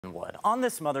On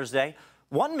this Mother's Day,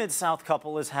 one Mid-South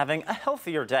couple is having a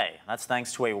healthier day. That's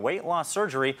thanks to a weight loss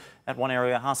surgery at one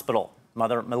area hospital.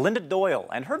 Mother Melynda Doyle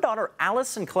and her daughter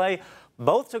Allison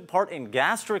both took part in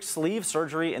gastric sleeve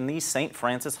surgery in the St.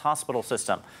 Francis hospital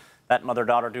system. That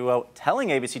mother-daughter duo telling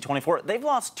ABC 24 they've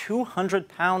lost 200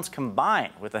 pounds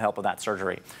combined with the help of that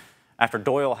surgery. After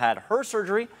Doyle had her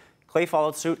surgery, Clay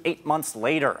followed suit 8 months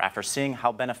later after seeing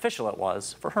how beneficial it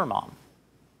was for her mom.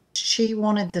 She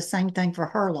wanted the same thing for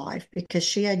her life because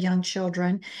she had young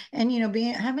children, and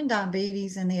having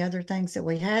diabetes and the other things that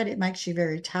we had, it makes you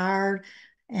very tired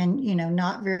and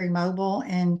not very mobile.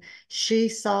 And she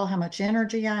saw how much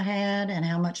energy I had and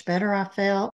how much better I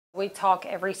felt. We talk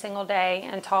every single day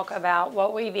and talk about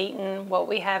what we've eaten, what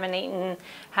we haven't eaten,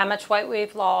 how much weight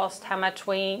we've lost, how much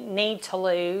we need to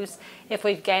lose. If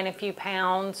we've gained a few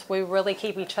pounds, we really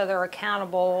keep each other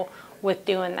accountable with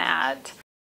doing that.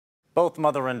 Both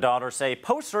mother and daughter say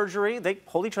post-surgery, they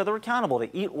hold each other accountable to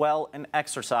eat well and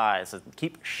exercise and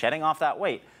keep shedding off that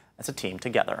weight as a team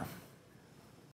together.